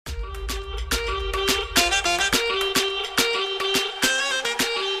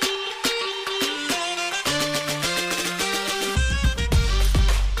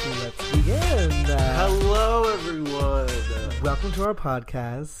welcome to our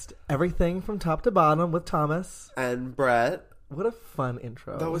podcast, Everything from Top to Bottom with Thomas. And Brett. What a fun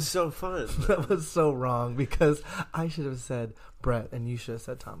intro. That was so fun. That was so wrong because I should have said Brett and you should have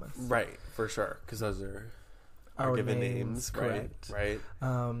said Thomas. Right, for sure, because those are our given names, correct. Right.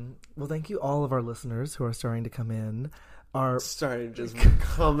 Well, thank you all of our listeners who are starting to come in. Starting just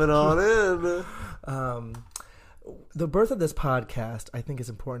coming on in. The birth of this podcast, I think, is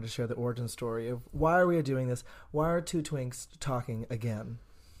important to share the origin story of why we are doing this. Why are two twinks talking again?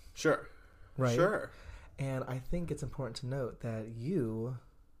 Sure. Right? Sure. And I think it's important to note that you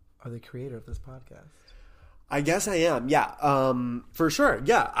are the creator of this podcast. I guess I am, yeah. For sure,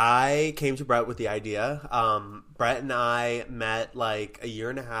 yeah. I came to Brett with the idea. Brett and I met like a year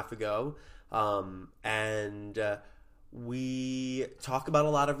and a half ago, and we talk about a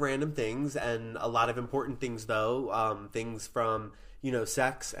lot of random things and a lot of important things, though. Things from,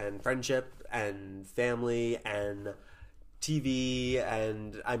 sex and friendship and family and TV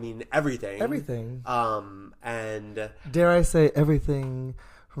and, everything. Everything. And dare I say everything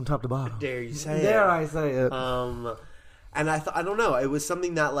from top to bottom? Dare you say it? Dare I say it? And I don't know. It was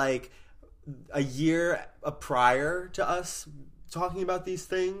something that like a year prior to us talking about these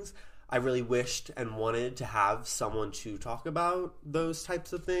things, I really wished and wanted to have someone to talk about those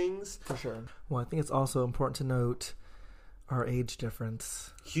types of things. For sure. Well, I think it's also important to note our age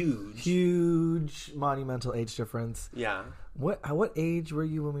difference. Huge, monumental age difference. Yeah. What age were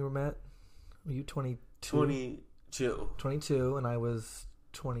you when we met? Were you 22? 22. 22, and I was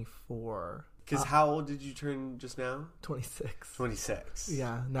 24. Because how old did you turn just now? 26. 26.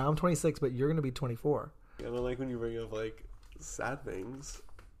 Yeah, now I'm 26, but you're going to be 24. I don't like when you bring up, like, sad things.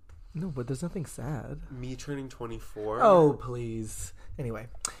 No, but there's nothing sad. Me turning 24? Oh, please. Anyway,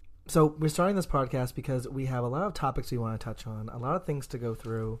 so we're starting this podcast because we have a lot of topics we want to touch on, a lot of things to go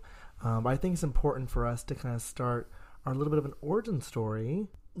through. But I think it's important for us to kind of start our little bit of an origin story.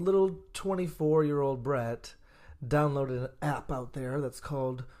 Little 24-year-old Brett downloaded an app out there that's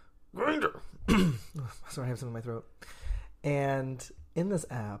called Grindr. Sorry, I have something in my throat. And in this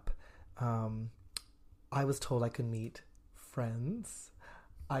app, I was told I could meet friends.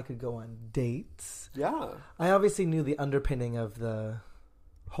 I could go on dates. Yeah. I obviously knew the underpinning of the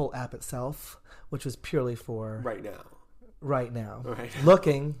whole app itself, which was purely for Right now. Right now. Right.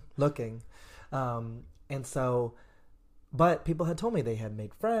 Looking. And so, but people had told me they had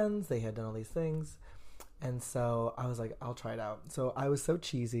made friends, they had done all these things. And so I was like, I'll try it out. So I was so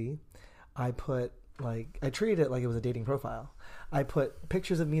cheesy. I treated it like it was a dating profile. I put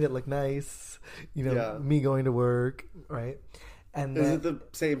pictures of me that look nice, me going to work, right? And is it the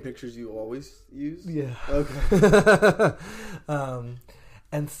same pictures you always use? Yeah. Okay.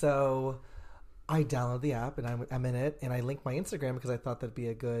 And so I downloaded the app, and I'm in it, and I linked my Instagram because I thought that'd be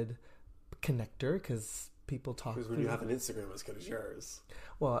a good connector because people talk. Because when you have an Instagram as good as yours.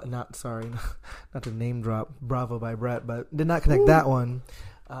 Well, not to name drop Bravo by Brett, but did not connect that one.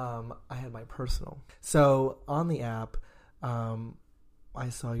 I had my personal. So on the app, I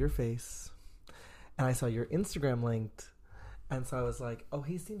saw your face, and I saw your Instagram linked. And so I was like, oh,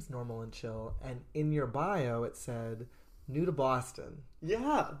 he seems normal and chill. And in your bio, it said, new to Boston.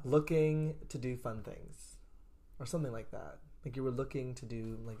 Yeah. Looking to do fun things. Or something like that. Like you were looking to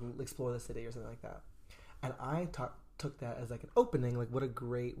do, like, explore the city or something like that. And I took that as, like, an opening. Like, what a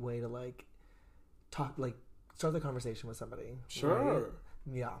great way to, like, start the conversation with somebody. Sure. Right?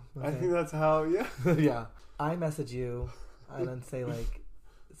 Yeah. Okay. I think that's how, yeah. Yeah. I message you and then say, like,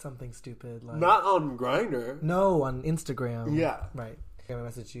 something stupid like not on Grindr. No, on Instagram. Yeah. Right. I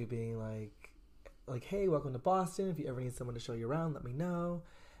message you being like, hey, welcome to Boston. If you ever need someone to show you around, let me know.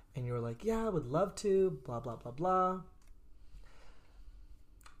 And you were like, yeah, I would love to. Blah blah blah blah.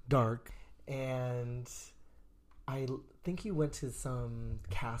 Dark. And I think you went to some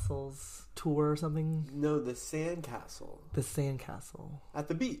castles tour or something. No, the sandcastle. The sandcastle. At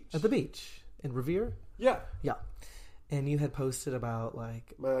the beach. At the beach in Revere. Yeah. Yeah. And you had posted about,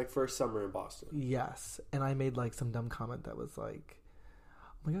 like... my, first summer in Boston. Yes. And I made, some dumb comment that was like,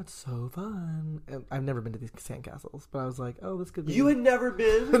 oh my God, so fun. And I've never been to these sandcastles, but I was like, oh, this could be... You had never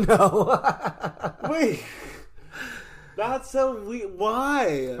been? No. Wait. That's so weird.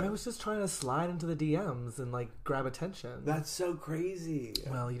 Why? I was just trying to slide into the DMs and, grab attention. That's so crazy.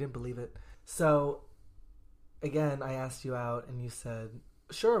 Well, you didn't believe it. So, again, I asked you out, and you said,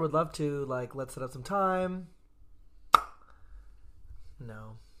 sure, would love to. Let's set up some time.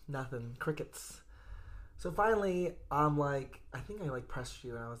 No, nothing. Crickets. So finally, I'm like, I think I pressed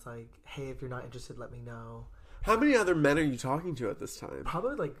you and I was like, hey, if you're not interested, let me know. How many other men are you talking to at this time?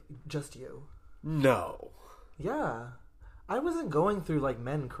 Probably just you. No. Yeah. I wasn't going through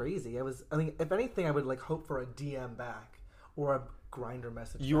men crazy. If anything, I would hope for a DM back or a Grindr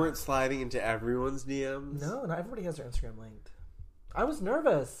message. You back. weren't sliding into everyone's DMs? No, not everybody has their Instagram linked. I was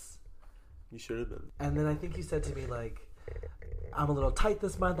nervous. You should have been. And then I think you said to me, like, I'm a little tight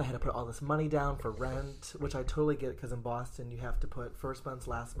this month. I had to put all this money down for rent, which I totally get because in Boston you have to put first month's,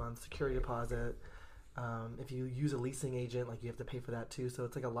 last month's, security deposit. If you use a leasing agent, like you have to pay for that too. So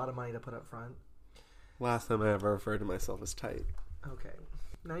it's like a lot of money to put up front. Last time I ever referred to myself as tight. Okay.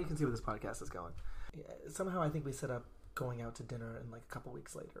 Now you can see where this podcast is going. Somehow I think we set up going out to dinner in like a couple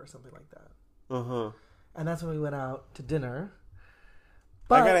weeks later or something like that. Uh-huh. And that's when we went out to dinner.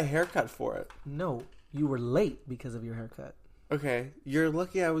 But I got a haircut for it. no, you were late because of your haircut. Okay. You're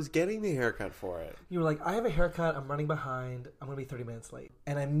lucky I was getting the haircut for it. You were like, I have a haircut. I'm running behind. I'm going to be 30 minutes late.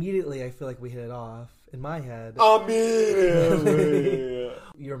 And immediately I feel like we hit it off in my head. Immediately!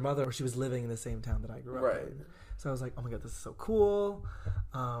 Your mother, she was living in the same town that I grew up Right. in. So I was like, oh my God, this is so cool.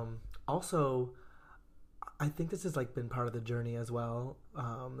 Also, I think this has like been part of the journey as well,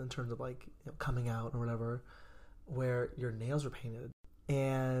 in terms of like coming out or whatever, where your nails were painted.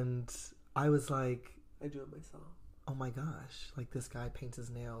 And I was like, I do it myself. oh my gosh, like this guy paints his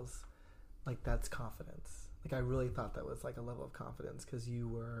nails. Like that's confidence. Like I really thought that was like a level of confidence because you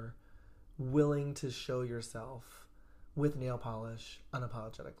were willing to show yourself with nail polish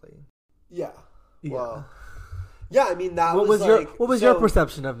unapologetically. Yeah. Yeah. Well, yeah, I mean, that What was like... your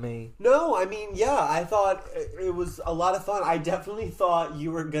perception of me? No, I mean, yeah, I thought it was a lot of fun. I definitely thought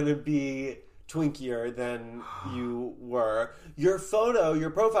you were going to be twinkier than you were. Your photo, your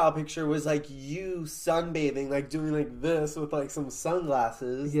profile picture was like you sunbathing, like doing like this with like some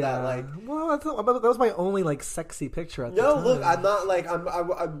sunglasses. Yeah. That, like, well, that was my only like sexy picture at the time. no, look, I'm not like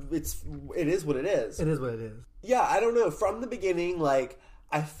it is what it is. It is what it is. Yeah, I don't know. From the beginning, like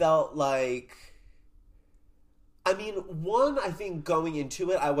I felt like. I mean, I think going into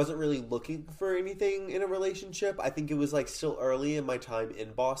it, I wasn't really looking for anything in a relationship. I think it was, like, still early in my time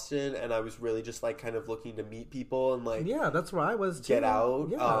in Boston, and I was really just, like, kind of looking to meet people and, like... Yeah, that's where I was, too. Get out.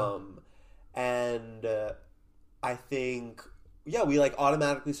 Yeah. I think, yeah, we, like,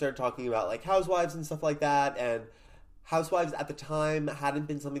 automatically started talking about, like, Housewives and stuff like that, and Housewives at the time hadn't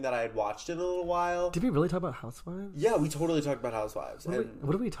been something that I had watched in a little while. Did we really talk about Housewives? Yeah, we totally talked about Housewives.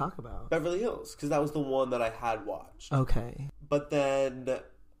 What did we talk about? Beverly Hills, because that was the one that I had watched. Okay. But then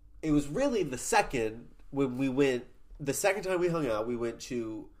it was really the second time we hung out, we went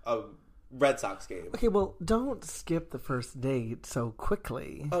to a Red Sox game. Okay, well, don't skip the first date so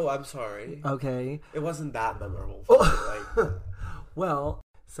quickly. Oh, I'm sorry. Okay. It wasn't that memorable for me. Like, well,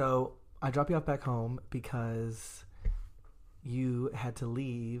 so I dropped you off back home because you had to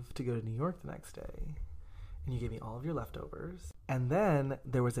leave to go to New York the next day. And you gave me all of your leftovers. And then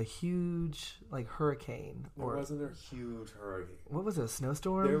there was a huge, like, hurricane. There wasn't a huge hurricane. What was it, a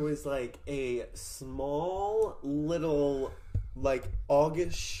snowstorm? There was, like, a small, little, like,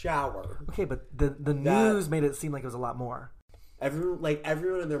 August shower. Okay, but the news made it seem like it was a lot more.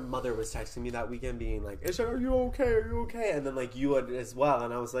 Everyone and their mother was texting me that weekend being like, are you okay? Are you okay? And then, like, you would as well.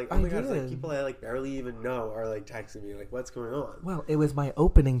 And I was like, oh my God, it's like people I, like, barely even know are, like, texting me. Like, what's going on? Well, it was my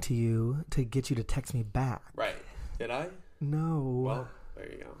opening to you to get you to text me back. Right. Did I? No. Well,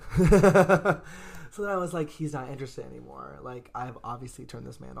 there you go. So then I was like, he's not interested anymore. Like, I've obviously turned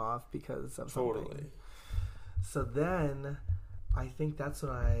this man off because of something. Totally. So then I think that's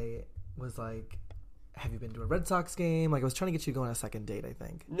when I was like, have you been to a Red Sox game? Like, I was trying to get you to go on a second date, I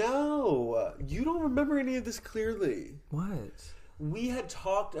think. No, you don't remember any of this clearly. What? We had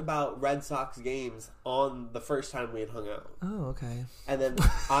talked about Red Sox games on the first time we had hung out. Oh, okay. And then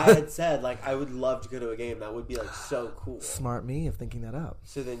I had said, like, I would love to go to a game. That would be, like, so cool. Smart me of thinking that up.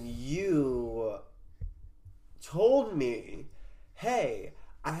 So then you told me, hey,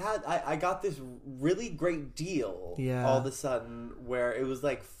 I got this really great deal all of a sudden where it was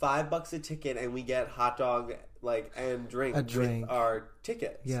like $5 a ticket and we get hot dog and drink with our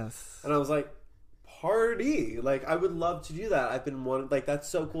tickets. Yes. And I was like, party. Like, I would love to do that. I've been wanting, like, that's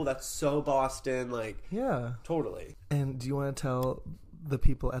so cool. That's so Boston. Like, yeah. Totally. And do you want to tell the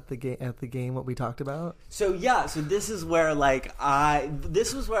people at the game what we talked about? So yeah, so this is where I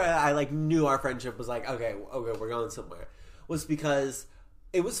knew our friendship was like, okay, we're going somewhere. Was because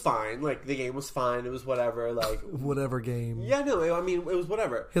it was fine. Like, the game was fine. It was whatever. Like, whatever game. Yeah, no, I mean, it was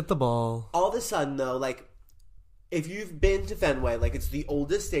whatever. Hit the ball. All of a sudden, though, like, if you've been to Fenway, like, it's the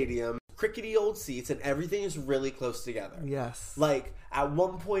oldest stadium, crickety old seats, and everything is really close together. Yes. Like, at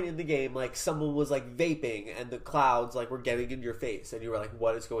one point in the game, like, someone was, like, vaping, and the clouds, like, were getting in your face, and you were like,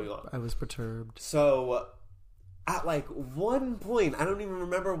 what is going on? I was perturbed. So, at, like, one point, I don't even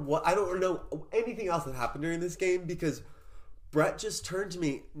remember I don't know anything else that happened during this game, because Brett just turned to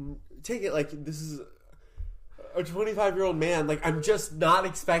me, take it like this is a 25-year-old man, like, I'm just not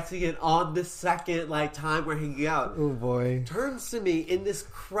expecting it on the second, like, time we're hanging out. Oh, boy. Turns to me in this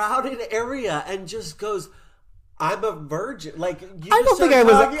crowded area and just goes, I'm a virgin. Like, I don't think I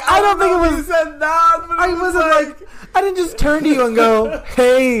was. I don't think it was. Said that, but I wasn't like. I didn't just turn to you and go,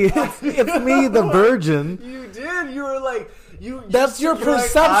 "Hey, it's me, the virgin." You did. You were like, you. That's your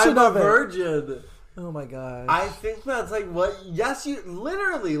perception like, of it. I'm a virgin. Oh my gosh. I think that's like what. Yes, you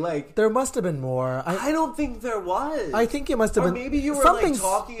literally like. There must have been more. I don't think there was. I think it must have or been. Maybe you were like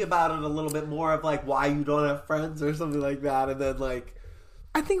talking about it a little bit more of like why you don't have friends or something like that, and then like.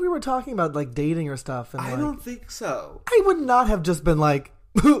 I think we were talking about like dating or stuff. And I don't think so. I would not have just been like,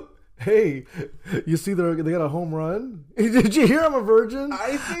 "Hey, you see they got a home run? Did you hear I'm a virgin?"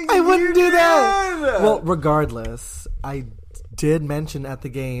 I think I wouldn't do did. that. Well, regardless, I did mention at the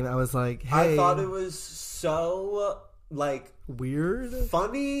game. I was like, "Hey," I thought it was so like weird,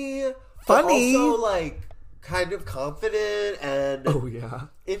 funny, but also like kind of confident and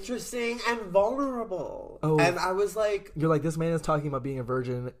interesting and vulnerable. And I was like, you're like, this man is talking about being a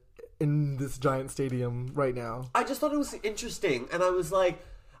virgin in this giant stadium right now. I just thought it was interesting, and I was like,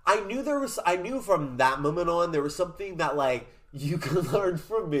 I knew from that moment on there was something that like you could learn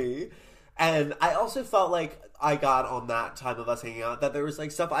from me, and I also felt like I got on that time of us hanging out that there was like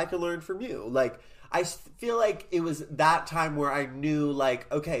stuff I could learn from you. Like I feel like it was that time where I knew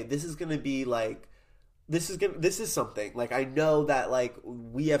like, okay, this is gonna be like. This is something like I know that like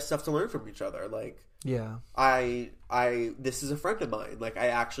we have stuff to learn from each other. Like this is a friend of mine. Like I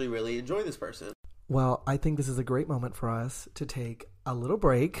actually really enjoy this person. Well, I think this is a great moment for us to take a little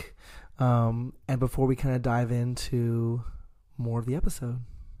break, and before we kind of dive into more of the episode.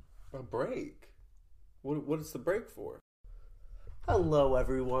 A break? What is the break for? Hello,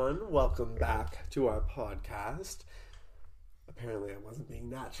 everyone. Welcome back to our podcast. Apparently, I wasn't being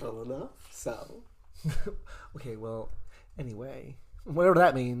natural enough, so. Okay, well, anyway, whatever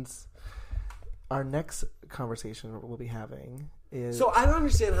that means, our next conversation we'll be having is... So I don't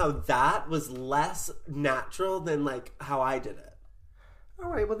understand how that was less natural than, like, how I did it.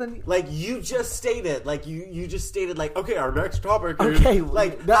 All right, well then... Like, you just stated, like, you just stated, like, okay, our next topic is... Okay.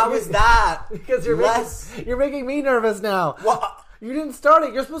 Like, how is that because you're less... you're making me nervous now. Well, you didn't start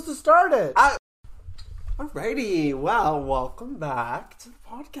it. You're supposed to start it. Alrighty, well, welcome back to the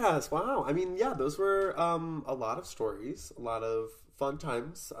podcast. Wow, I mean, yeah, those were a lot of stories, a lot of fun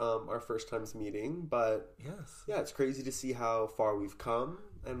times, our first times meeting, but yes, yeah, it's crazy to see how far we've come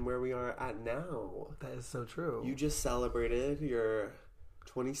and where we are at now. That is so true. You just celebrated your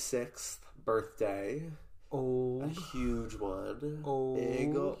 26th birthday. Old. A huge one. Old. Big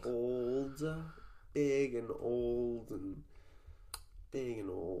and old. Big and old and big and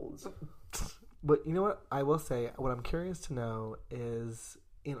old. But you know what? I will say, what I'm curious to know is,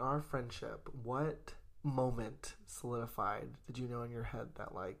 in our friendship, what moment solidified did you know in your head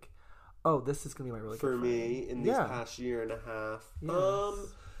that, like, oh, this is going to be my really good friend? For me, in this past year and a half,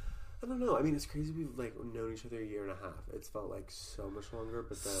 yes. I don't know. I mean, it's crazy we've, like, known each other a year and a half. It's felt like so much longer,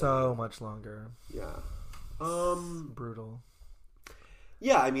 but then... So much longer. Yeah. It's brutal.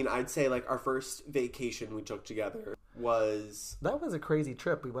 Yeah, I mean, I'd say, like, our first vacation we took together was... That was a crazy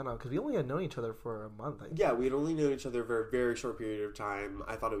trip we went on, because we only had known each other for a month, I think. Yeah, we had only known each other for a very short period of time.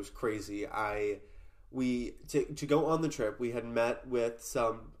 I thought it was crazy. To go on the trip, we had met with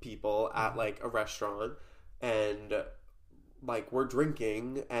some people at, like, a restaurant, and, like, we're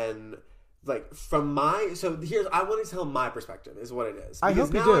drinking, and... Like, from my... So, I want to tell my perspective, is what it is. I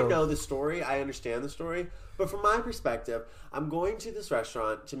hope you now do. I know the story. I understand the story. But from my perspective, I'm going to this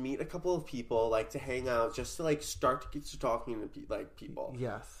restaurant to meet a couple of people, like, to hang out, just to, like, start to get to talking to, people.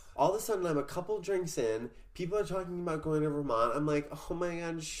 Yes. All of a sudden, I'm a couple drinks in. People are talking about going to Vermont. I'm like, oh, my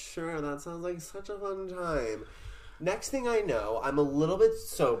God, sure. That sounds like such a fun time. Next thing I know, I'm a little bit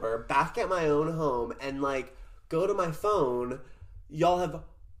sober, back at my own home, and, like, go to my phone. Y'all have...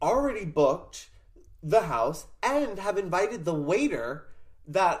 already booked the house and have invited the waiter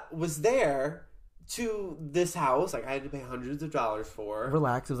that was there to this house. Like, I had to pay hundreds of dollars for.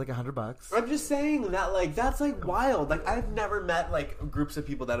 Relax, it was like $100. I'm just saying that, like, that's, like, wild. Like, I've never met, like, groups of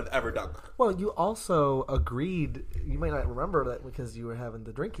people that have ever done that. Well, you also agreed, you might not remember that because you were having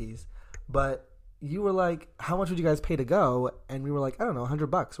the drinkies, but you were like, how much would you guys pay to go? And we were like, I don't know,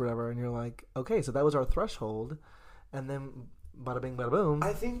 $100 or whatever. And you're like, okay, so that was our threshold. And then... bada bing, bada boom.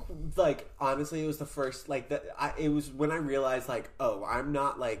 I think, like, honestly, it was the first, like, it was when I realized, like, oh, I'm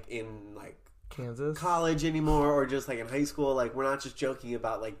not, like, in, like, Kansas college anymore, or just, like, in high school. Like, we're not just joking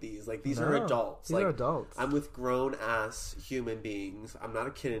about, like, these. Like, these are adults. These are adults. I'm with grown-ass human beings. I'm not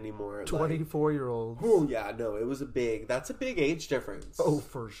a kid anymore. 24-year-olds. Oh, yeah, no, that's a big age difference. Oh,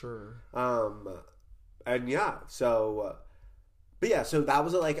 for sure. And yeah, so but yeah, so that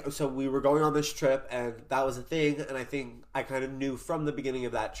was like, so we were going on this trip, and that was a thing. And I think I kind of knew from the beginning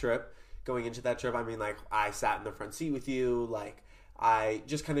of that trip, going into that trip, I mean, like, I sat in the front seat with you. Like, I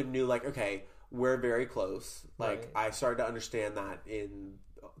just kind of knew, like, okay, we're very close. Like, Right. I started to understand that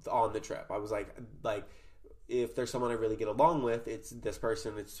on the trip. I was like, if there's someone I really get along with, it's this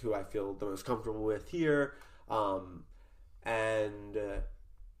person. It's who I feel the most comfortable with here. And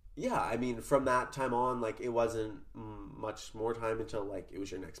yeah, I mean, from that time on, like, it wasn't much more time until, like, it was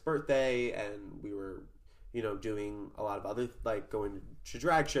your next birthday, and we were, doing a lot of other, like, going to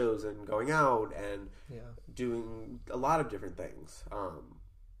drag shows and going out and Yeah. doing a lot of different things.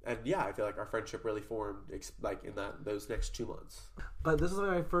 And yeah, I feel like our friendship really formed, like, in those next 2 months. But this is like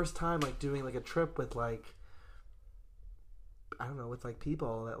my first time like doing like a trip with like, I don't know, with like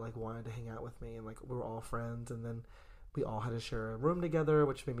people that like wanted to hang out with me, and like we were all friends, and then we all had to share a room together,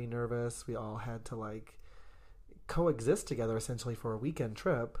 which made me nervous. We all had to like coexist together essentially for a weekend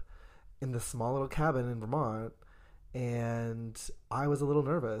trip in this small little cabin in Vermont, and I was a little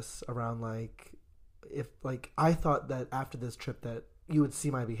nervous around like, if like I thought that after this trip that you would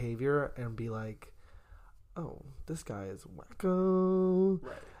see my behavior and be like, oh, this guy is wacko,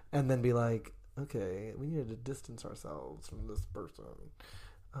 Right. and then be like, okay, we need to distance ourselves from this person,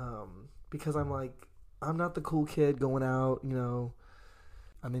 because I'm not the cool kid going out,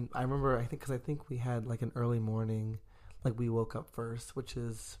 I mean, I remember, because I think we had like an early morning, like we woke up first, which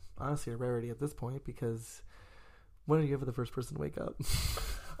is honestly a rarity at this point, because when are you ever the first person to wake up?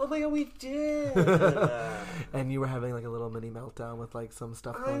 Oh my god, we did! And you were having like a little mini meltdown with like some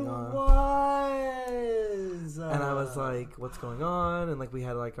stuff going on. was! And I was like, what's going on? And like we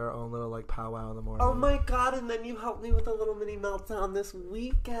had like our own little like powwow in the morning. Oh my god, and then you helped me with a little mini meltdown this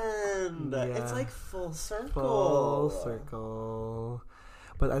weekend. Yeah. It's like full circle. Full circle.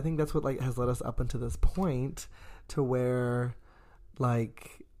 But I think that's what like has led us up into this point to where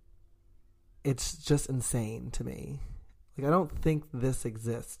like it's just insane to me. Like, I don't think this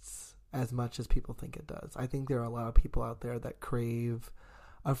exists as much as people think it does. I think there are a lot of people out there that crave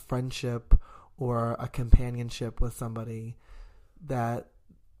a friendship or a companionship with somebody that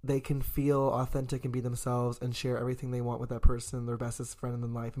they can feel authentic and be themselves and share everything they want with that person, their bestest friend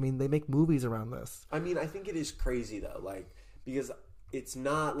in life. I mean, they make movies around this. I mean, I think it is crazy, though, like, because it's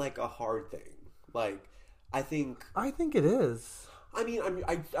not, like, a hard thing. Like, I think it is. I mean,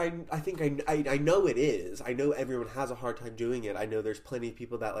 I think I know it is. I know everyone has a hard time doing it. I know there's plenty of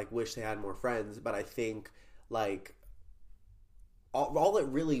people that like wish they had more friends, but I think like all it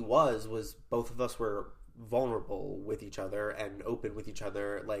really was both of us were vulnerable with each other and open with each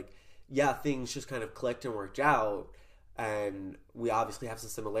other. Like, yeah, things just kind of clicked and worked out, and we obviously have some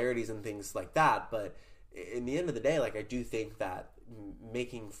similarities and things like that. But in the end of the day, like, I do think that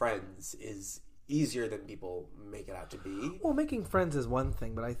making friends is easier than people make it out to be. Well, making friends is one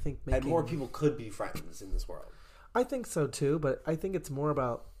thing, but I think and more people could be friends in this world. I think so too, but I think it's more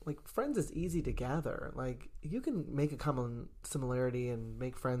about like friends is easy to gather. Like you can make a common similarity and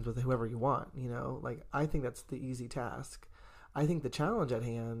make friends with whoever you want, Like I think that's the easy task. I think the challenge at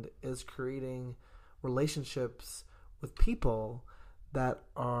hand is creating relationships with people that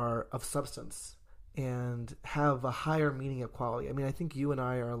are of substance and have a higher meaning of quality. I mean, I think you and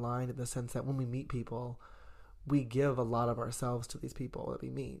I are aligned in the sense that when we meet people, we give a lot of ourselves to these people that we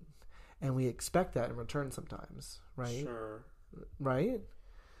meet. And we expect that in return sometimes, right? Sure. Right?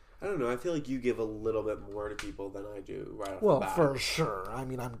 I don't know. I feel like you give a little bit more to people than I do right off the Well, bat. for sure. I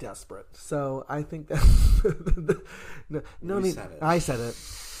mean, I'm desperate. So I think that... no, I mean, said it. I said it.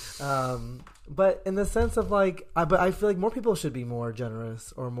 But in the sense of like, but I feel like more people should be more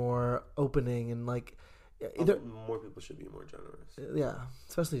generous or more opening and like, either, more people should be more generous. yeah,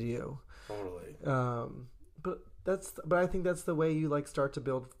 especially to you. Totally. But I think that's the way you like start to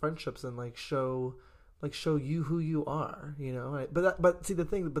build friendships and like show you who you are, Right? But see the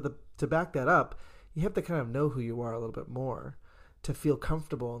thing, to back that up, you have to kind of know who you are a little bit more to feel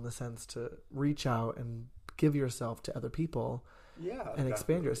comfortable in the sense to reach out and give yourself to other people. Yeah, and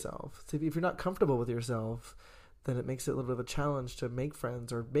expand yourself. So if you're not comfortable with yourself, then it makes it a little bit of a challenge to make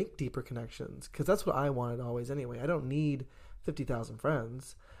friends or make deeper connections. Because that's what I wanted always anyway. I don't need 50,000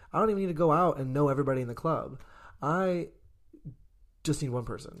 friends. I don't even need to go out and know everybody in the club. I just need one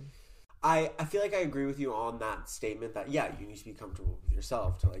person. I feel like I agree with you on that statement that, yeah, you need to be comfortable with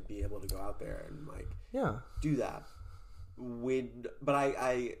yourself to like be able to go out there and like do that. But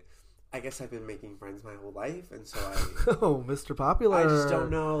I guess I've been making friends my whole life, and so oh, Mr. Popular. I just don't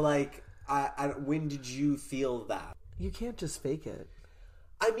know, like, when did you feel that? You can't just fake it.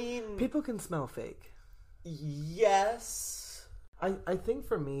 I mean... People can smell fake. Yes. I think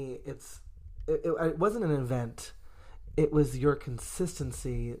for me, it wasn't an event. It was your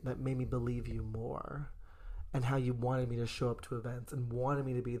consistency that made me believe you more, and how you wanted me to show up to events and wanted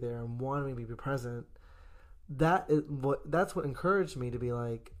me to be there and wanted me to be present. That's what encouraged me to be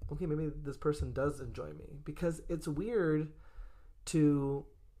like, okay, maybe this person does enjoy me, because it's weird to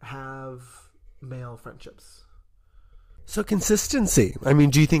have male friendships. So consistency. I mean,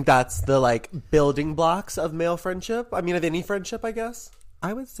 do you think that's the like building blocks of male friendship? I mean, of any friendship, I guess.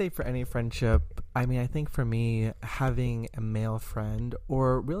 I would say for any friendship, I mean, I think for me, having a male friend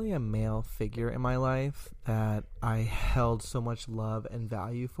or really a male figure in my life that I held so much love and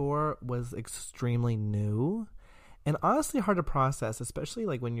value for was extremely new and honestly hard to process, especially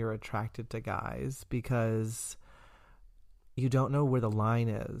like when you're attracted to guys, because you don't know where the line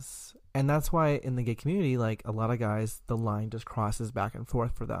is. And that's why in the gay community, like a lot of guys, the line just crosses back and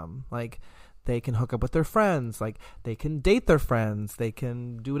forth for them. Like, they can hook up with their friends, like they can date their friends, they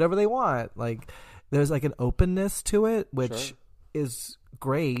can do whatever they want. Like, there's like an openness to it, which is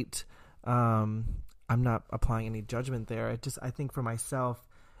great. I'm not applying any judgment there. I think for myself,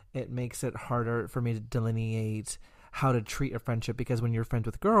 it makes it harder for me to delineate how to treat a friendship, because when you're friends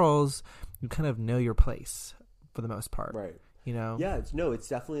with girls, you kind of know your place for the most part. Right. You know? Yeah, it's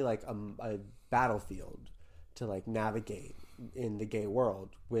definitely like a battlefield to like navigate in the gay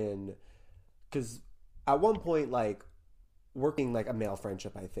world, because at one point, like, working like a male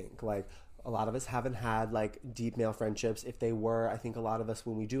friendship, I think like a lot of us haven't had like deep male friendships. If they were, I think a lot of us,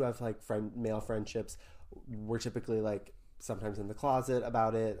 when we do have like male friendships, we're typically like sometimes in the closet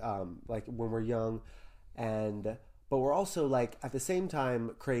about it, like when we're young, but we're also like at the same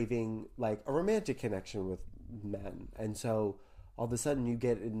time craving like a romantic connection with men. And so all of a sudden you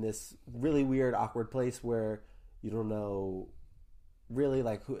get in this really weird, awkward place where you don't know really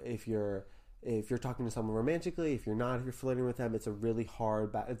like if you're talking to someone romantically, if you're flirting with them, it's a really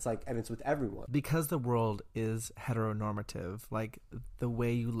hard it's like, and it's with everyone. Because the world is heteronormative, like the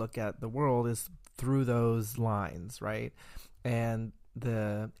way you look at the world is through those lines, right? And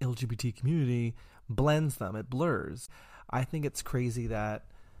the LGBT community blends them, it blurs. I think it's crazy that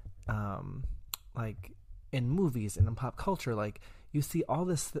like in movies and in pop culture, like you see all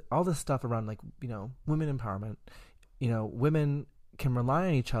this stuff around, like, you know, women empowerment. You know, women can rely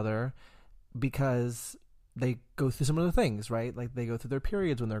on each other because they go through similar things, right? Like they go through their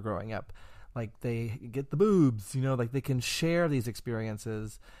periods when they're growing up, like they get the boobs, you know, like they can share these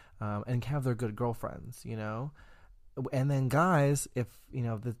experiences and have their good girlfriends, you know. And then guys, if, you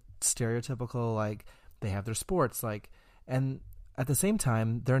know, the stereotypical, like they have their sports, like, and at the same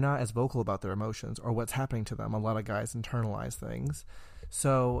time, they're not as vocal about their emotions or what's happening to them. A lot of guys internalize things.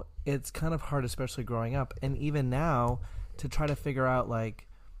 So it's kind of hard, especially growing up. And even now, to try to figure out, like,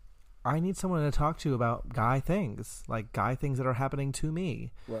 I need someone to talk to about guy things that are happening to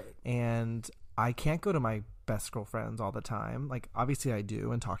me. Right. And I can't go to my best girlfriends all the time. Like, obviously I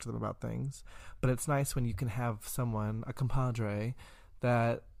do and talk to them about things. But it's nice when you can have someone, a compadre,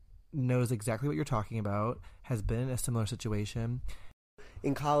 that knows exactly what you're talking about, has been in a similar situation.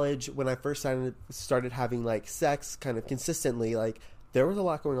 In college, when I first started having like sex kind of consistently, like there was a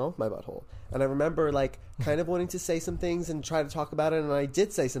lot going on with my butthole. And I remember like kind of wanting to say some things and try to talk about it, and I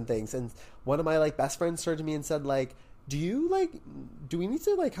did say some things. And one of my like best friends turned to me and said like, do we need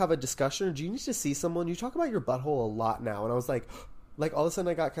to like have a discussion, or do you need to see someone? You talk about your butthole a lot now. And I was like all of a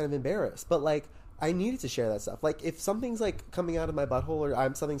sudden I got kind of embarrassed. But like I needed to share that stuff. Like if something's like coming out of my butthole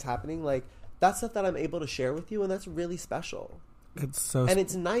or something's happening, like that's stuff that I'm able to share with you, and that's really special.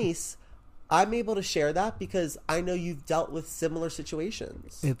 It's nice. I'm able to share that because I know you've dealt with similar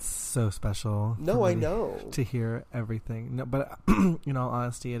situations. It's so special. No, I know. To hear everything. No, but in all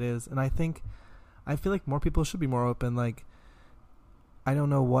honesty, it is. And I feel like more people should be more open. Like, I don't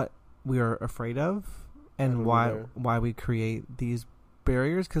know what we are afraid of and why we create these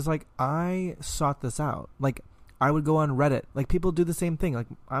barriers. Because, like, I sought this out. Like, I would go on Reddit. Like, people do the same thing. Like,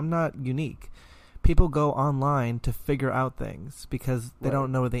 I'm not unique. People go online to figure out things because they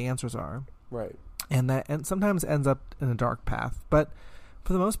don't know what the answers are. Right. And sometimes ends up in a dark path. But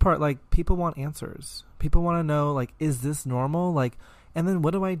for the most part, like, people want answers. People want to know, like, is this normal? Like, and then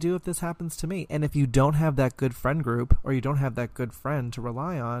what do I do if this happens to me? And if you don't have that good friend group, or you don't have that good friend to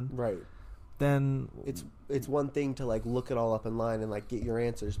rely on, right, then it's one thing to like look it all up online and like get your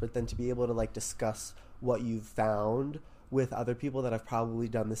answers, but then to be able to like discuss what you've found with other people that have probably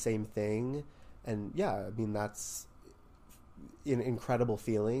done the same thing. And yeah, I mean, that's an incredible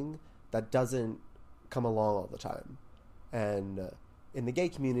feeling that doesn't come along all the time. And in the gay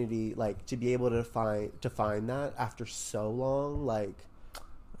community, like to be able to find that after so long, like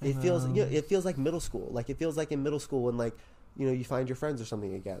it feels like middle school. Like it feels like in middle school when like you find your friends or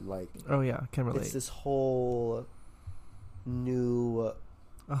something again. Like, Oh yeah, can relate. it's this whole new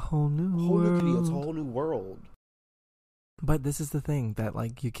a whole new deal. It's a world. whole new world. But this is the thing that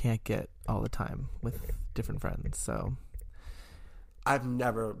like you can't get all the time with different friends. So I've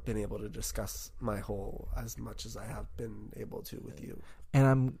never been able to discuss my whole as much as I have been able to with you. and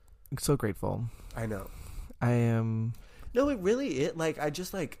I'm so grateful. I know. I am. No, it really it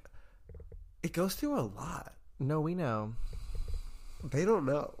goes through a lot. No, we know. They don't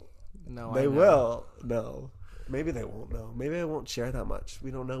know. No, They I know. will know. Maybe they won't know. Maybe I won't share that much.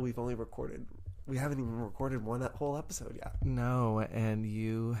 We don't know. We haven't even recorded one whole episode yet. No, and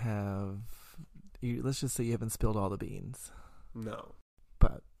you have. Let's just say you haven't spilled all the beans. No.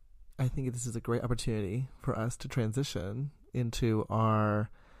 But I think this is a great opportunity for us to transition into our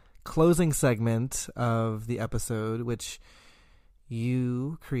closing segment of the episode, which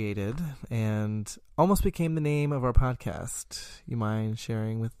you created and almost became the name of our podcast. You mind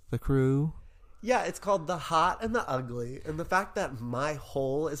sharing with the crew? Yeah, it's called The Hot and the Ugly. And the fact that my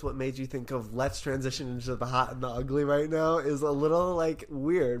hole is what made you think of let's transition into the hot and the ugly right now is a little like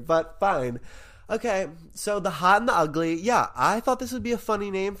weird, but fine. Okay, so The Hot and the Ugly. Yeah, I thought this would be a funny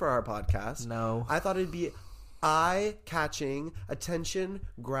name for our podcast. No. I thought it'd be eye-catching,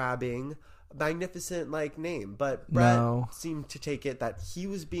 attention-grabbing, magnificent like name. But Brett No. seemed to take it that he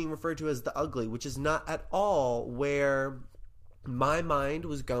was being referred to as the ugly, which is not at all where my mind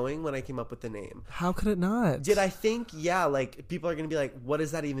was going when I came up with the name. How could it not? Did I think, yeah, like people are going to be like, what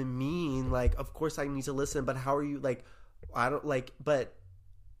does that even mean? Like, of course I need to listen, but how are you like, I don't like, but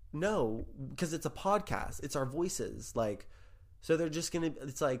no, because it's a podcast. It's our voices. Like, so they're just going to,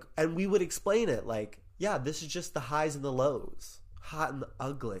 it's like, and we would explain it like, yeah, this is just the highs and the lows. Hot and the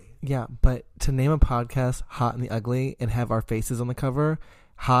ugly. Yeah, but to name a podcast Hot and the Ugly and have our faces on the cover,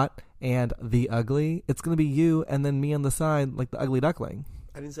 Hot and the Ugly, it's going to be you and then me on the side like the ugly duckling.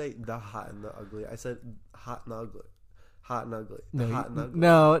 I didn't say the hot and the ugly. I said hot and ugly. Hot and ugly. No, Hot and ugly.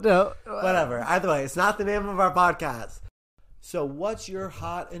 no. Whatever. Either way, it's not the name of our podcast. So what's your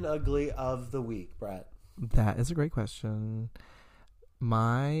hot and ugly of the week, Brett? That is a great question.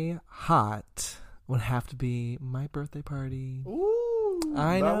 My hot would have to be my birthday party. Ooh,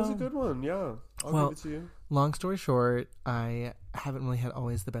 I that know. was a good one. Yeah, I'll Well, give it to you. Long story short, I haven't really had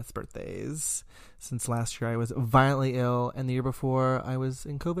always the best birthdays. Since last year I was violently ill, and the year before I was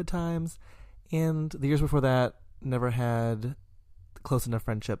in COVID times, and the years before that never had close enough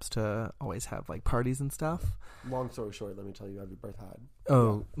friendships to always have like parties and stuff. Long story short, let me tell you how your birth had.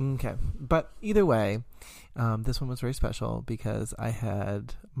 Oh, okay. But either way, this one was very special because I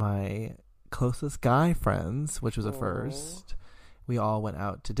had my closest guy friends, which was a Aw. first. We all went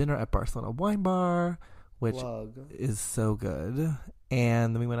out to dinner at Barcelona Wine Bar, which Plug. is so good.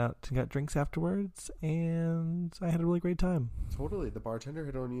 And then we went out and got drinks afterwards, and I had a really great time. Totally. The bartender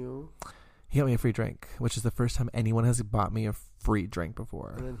hit on you He got me a free drink, which is the first time anyone has bought me a free drink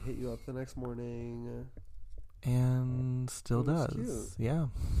before. and then hit you up the next morning. And still That does. was Yeah.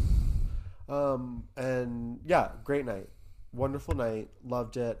 And yeah, great night. Wonderful night.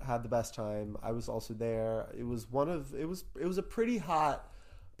 Loved it. Had the best time. I was also there. It was a pretty hot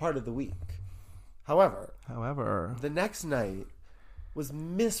part of the week. However, the next night was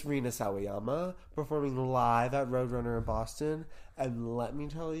Miss Rina Sawayama performing live at Roadrunner in Boston, and let me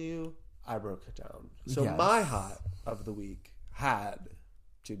tell you, I broke it down. So Yes. my hot of the week had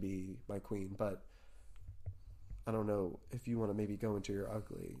to be my queen, but I don't know if you want to maybe go into your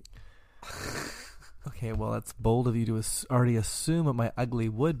ugly. Okay, well, that's bold of you to already assume what my ugly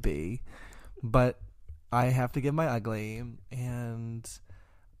would be, but I have to give my ugly, and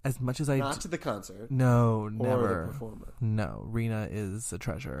as much as I... Not to the concert. No, Or never. the performer. No, Rena is a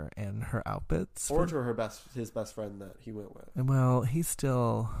treasure, and her outfits... Or to his best friend that he went with. Well, he's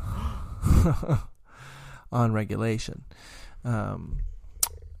still on regulation.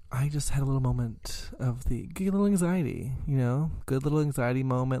 I just had a little moment of a little anxiety, good little anxiety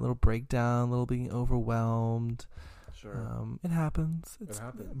moment, little breakdown, little being overwhelmed. Sure. It happens. It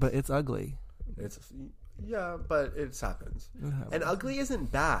happens. But it's ugly. Yeah, but it happens. It happens. And ugly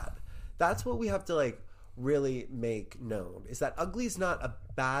isn't bad. That's what we have to really make known, is that ugly is not a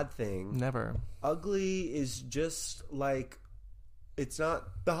bad thing. Never. Ugly is just it's not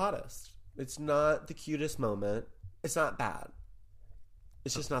the hottest. It's not the cutest moment. It's not bad.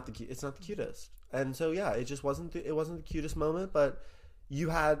 It's just not it's not the cutest. And so yeah, it just wasn't the cutest moment, but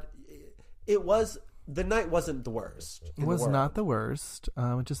the night wasn't the worst. It was not the worst.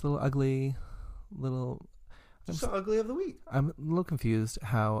 Just a little ugly, Just the ugly of the week. I'm a little confused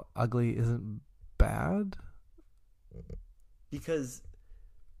how ugly isn't bad. Because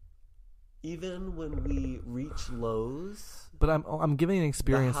even when we reach lows, But I'm giving an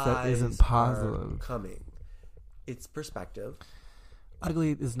experience that isn't highs positive. are coming. It's perspective.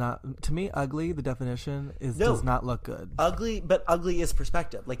 Ugly is not, to me, ugly, the definition is No. does not look good. But ugly is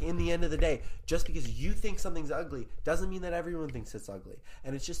perspective. Like, in the end of the day, just because you think something's ugly doesn't mean that everyone thinks it's ugly.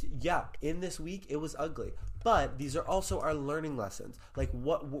 And it's just, yeah, in this week it was ugly, but these are also our learning lessons. Like,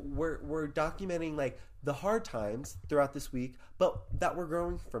 what we're documenting, like, the hard times throughout this week, but that we're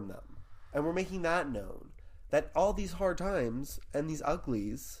growing from them, and we're making that known, that all these hard times and these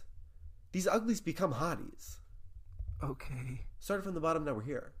uglies become hotties. Okay. Started from the bottom, now we're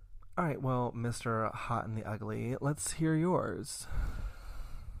here. All right, well, Mr. Hot and the Ugly, let's hear yours.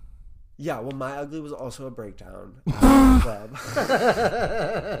 Yeah, well, my ugly was also a breakdown at the club.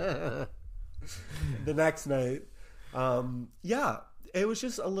 The next night. Yeah, it was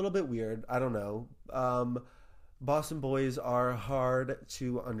just a little bit weird. I don't know. Boston boys are hard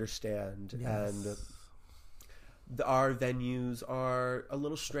to understand, and our venues are a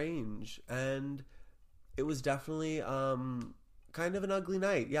little strange, and it was definitely kind of an ugly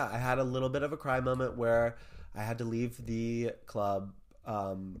night. Yeah, I had a little bit of a cry moment where I had to leave the club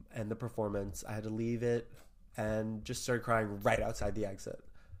and the performance. I had to leave it and just started crying right outside the exit.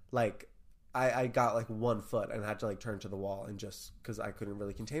 Like, I got like 1 foot and had to like turn to the wall, and just because I couldn't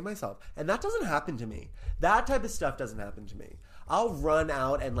really contain myself. And that doesn't happen to me. That type of stuff doesn't happen to me. I'll run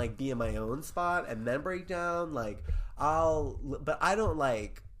out and like be in my own spot and then break down. Like, but I don't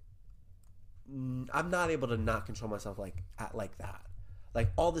like, I'm not able to not control myself like that.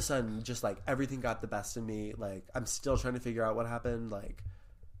 Like, all of a sudden, just like everything got the best of me. Like, I'm still trying to figure out what happened. Like,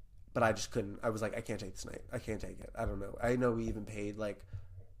 but I just couldn't. I was like, I can't take this night. I can't take it. I don't know. I know we even paid like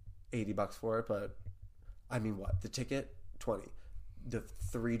 $80 for it, but I mean, what? The ticket, $20. The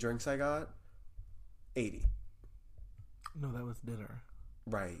 3 drinks I got, $80. No, that was dinner.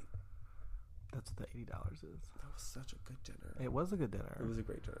 Right. That's what the $80 is. That was such a good dinner. It was a good dinner. It was a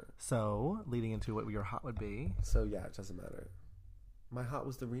great dinner. So, leading into what your hot would be. So, yeah, it doesn't matter. My hot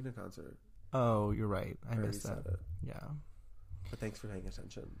was the Rena concert. Oh, you're right. I already missed that. said it. Yeah. But thanks for paying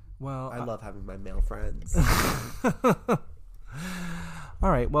attention. Well, I love having my male friends. All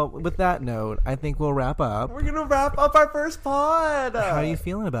right. Well, with that note, I think we'll wrap up. We're going to wrap up our first pod. How are you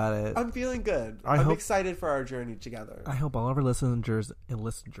feeling about it? I'm feeling good. I I'm hope- excited for our journey together. I hope all of our listeners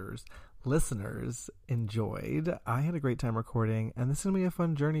enjoyed. I had a great time recording, and this is going to be a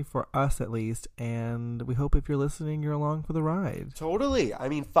fun journey for us at least, and we hope if you're listening, you're along for the ride. Totally. I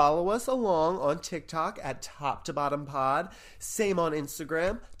mean, follow us along on TikTok at Top to Bottom Pod. Same on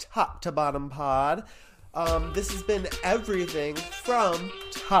Instagram, Top to Bottom Pod. This has been everything from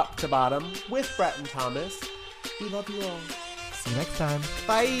Top to Bottom with Brett and Thomas. We love you all. See you next time.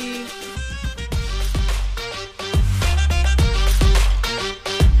 Bye.